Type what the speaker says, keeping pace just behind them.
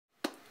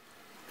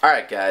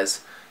Alright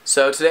guys,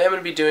 so today I'm going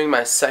to be doing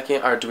my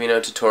second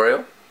Arduino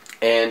tutorial,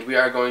 and we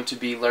are going to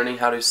be learning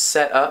how to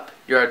set up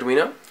your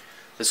Arduino.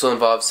 This will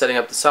involve setting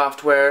up the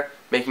software,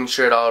 making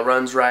sure it all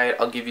runs right.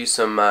 I'll give you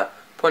some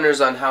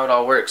pointers on how it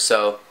all works,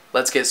 so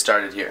let's get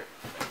started here.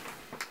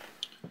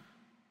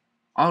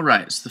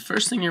 Alright, so the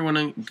first thing you're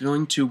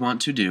going to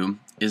want to do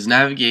is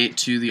navigate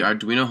to the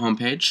Arduino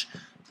homepage.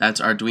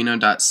 That's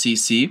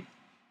arduino.cc,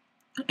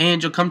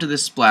 and you'll come to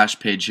this splash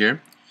page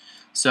here.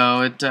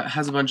 So it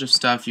has a bunch of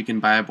stuff. You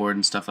can buy a board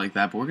and stuff like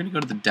that, but we're going to go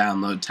to the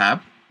download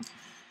tab,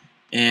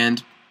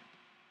 and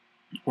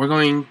we're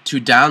going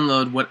to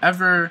download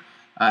whatever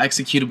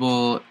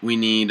executable we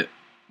need.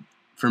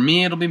 For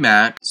me, it'll be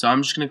Mac, so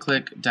I'm just going to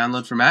click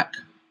download for Mac.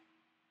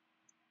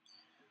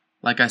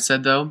 Like I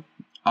said though,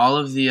 all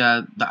of the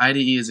IDE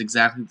is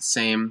exactly the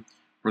same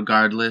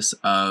regardless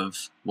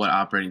of what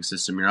operating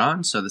system you're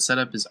on, so the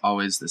setup is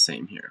always the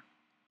same here.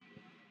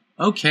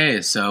 Okay,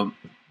 so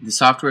the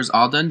software is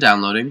all done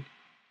downloading,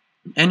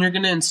 and you're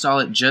going to install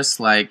it just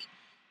like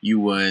you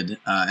would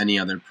any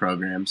other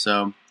program.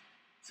 So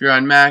if you're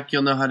on Mac,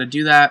 you'll know how to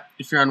do that.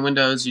 If you're on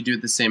Windows, you do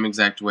it the same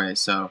exact way.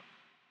 So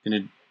I'm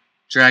going to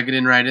drag it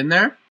in right in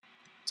there.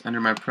 It's under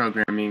my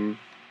programming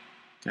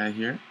guy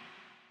here.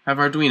 I have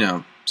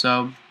Arduino.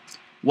 So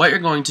what you're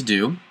going to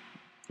do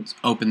is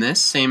open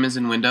this, same as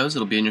in Windows.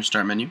 It'll be in your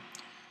start menu.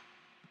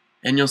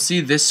 And you'll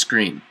see this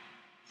screen.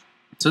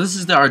 So this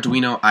is the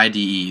Arduino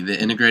IDE,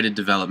 the Integrated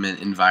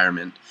Development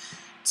Environment.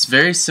 It's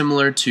very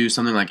similar to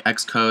something like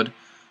Xcode.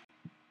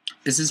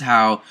 This is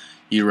how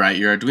you write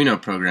your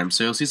Arduino program.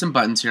 So you'll see some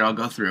buttons here I'll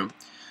go through.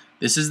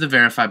 This is the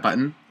verify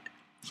button.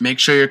 Make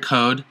sure your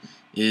code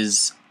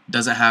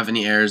doesn't have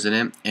any errors in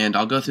it, and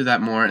I'll go through that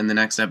more in the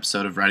next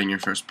episode of writing your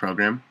first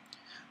program.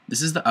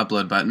 This is the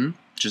upload button,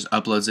 just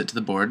uploads it to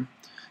the board.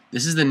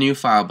 This is the new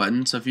file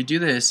button. So if you do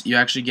this, you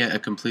actually get a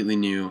completely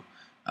new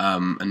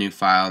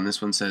file, and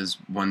this one says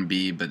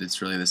 1B, but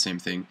it's really the same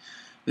thing.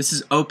 This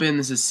is open,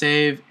 this is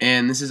save,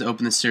 and this is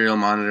open the serial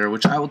monitor,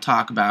 which I will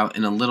talk about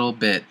in a little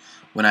bit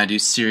when I do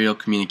serial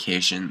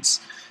communications.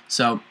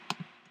 So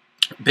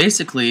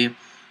basically,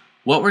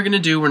 what we're going to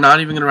do, we're not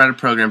even going to write a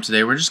program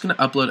today, we're just going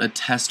to upload a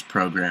test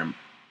program.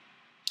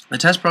 The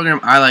test program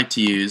I like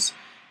to use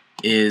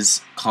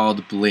is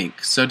called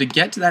Blink. So to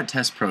get to that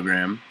test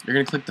program, you're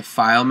going to click the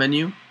File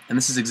menu, and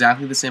this is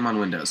exactly the same on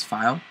Windows.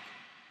 File,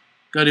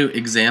 go to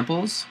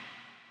Examples,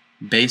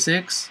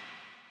 Basics,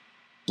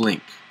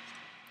 Blink.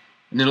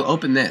 And it'll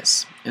open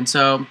this. And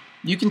so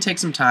you can take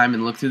some time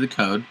and look through the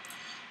code.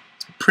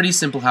 It's pretty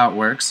simple how it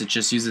works. It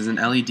just uses an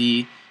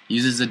LED,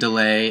 uses a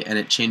delay, and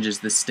it changes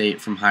the state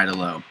from high to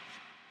low.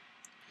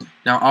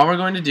 Now all we're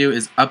going to do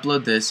is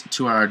upload this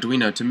to our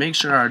Arduino to make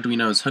sure our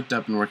Arduino is hooked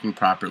up and working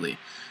properly.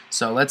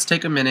 So let's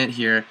take a minute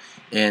here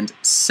and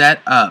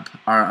set up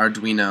our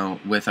Arduino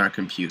with our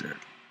computer.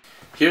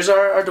 Here's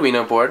our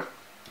Arduino board,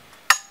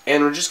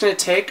 and we're just going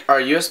to take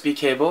our USB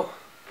cable,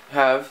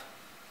 have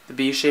the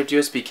B-shaped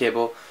USB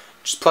cable,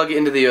 just plug it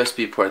into the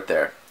USB port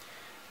there.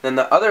 Then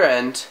the other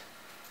end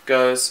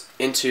goes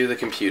into the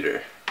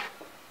computer.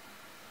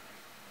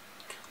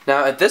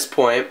 Now at this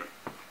point,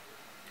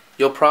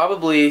 you'll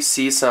probably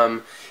see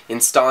some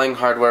installing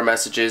hardware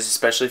messages,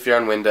 especially if you're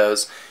on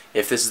Windows,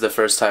 if this is the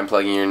first time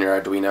plugging in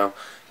your Arduino.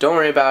 Don't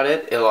worry about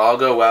it, it'll all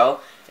go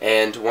well,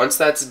 and once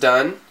that's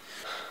done,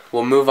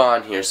 we'll move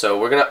on here. So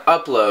we're going to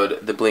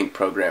upload the Blink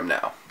program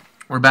now.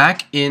 We're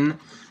back in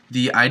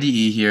the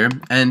IDE here,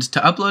 and to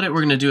upload it we're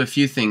going to do a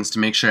few things to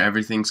make sure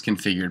everything's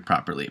configured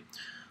properly.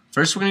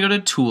 First we're going to go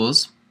to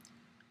Tools,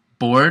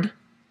 Board,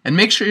 and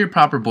make sure your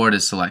proper board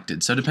is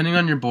selected. So depending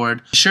on your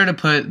board, be sure to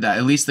put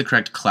at least the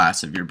correct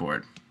class of your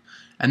board.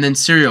 And then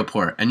serial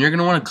port, and you're going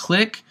to want to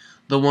click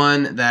the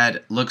one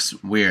that looks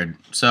weird.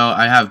 So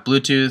I have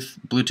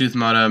Bluetooth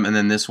modem, and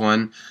then this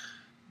one,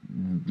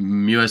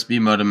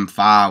 USB modem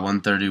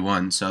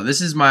FA131. So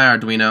this is my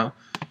Arduino.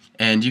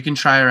 And you can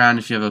try around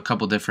if you have a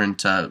couple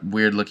different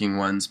weird looking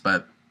ones,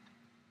 but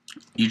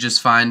you just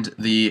find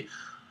the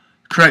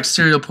correct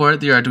serial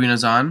port the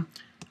Arduino's on,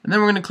 and then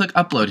we're going to click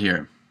upload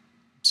here.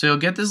 So you'll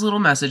get this little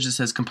message that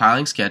says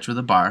compiling sketch with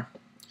a bar.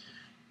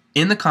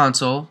 In the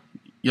console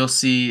you'll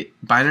see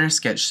binary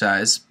sketch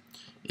size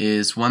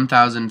is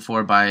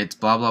 1004 bytes,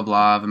 blah blah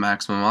blah of a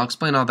maximum. I'll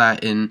explain all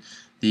that in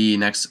the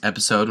next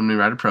episode when we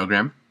write a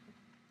program.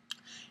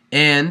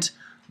 And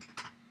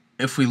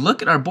if we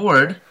look at our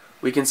board,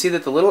 we can see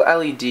that the little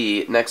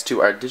LED next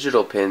to our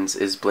digital pins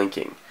is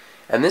blinking.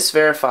 And this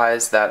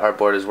verifies that our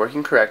board is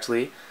working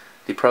correctly.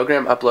 The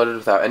program uploaded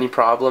without any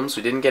problems.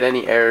 We didn't get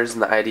any errors in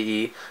the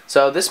IDE.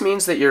 So this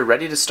means that you're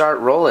ready to start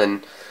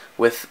rolling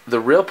with the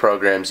real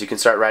programs. You can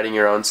start writing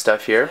your own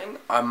stuff here.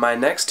 My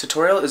next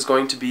tutorial is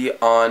going to be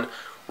on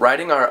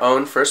writing our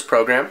own first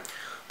program.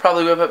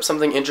 Probably whip up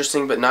something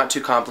interesting but not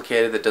too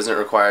complicated that doesn't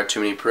require too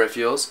many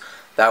peripherals.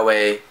 That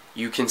way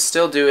you can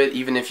still do it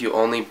even if you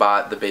only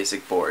bought the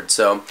basic board.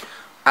 So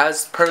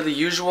as per the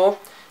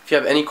usual, if you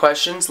have any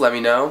questions, let me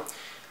know.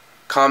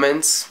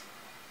 Comments,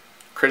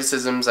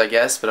 criticisms, I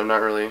guess, but I'm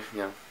not really,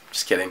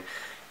 just kidding.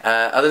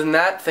 Other than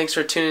that, thanks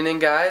for tuning in,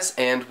 guys,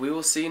 and we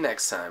will see you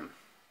next time.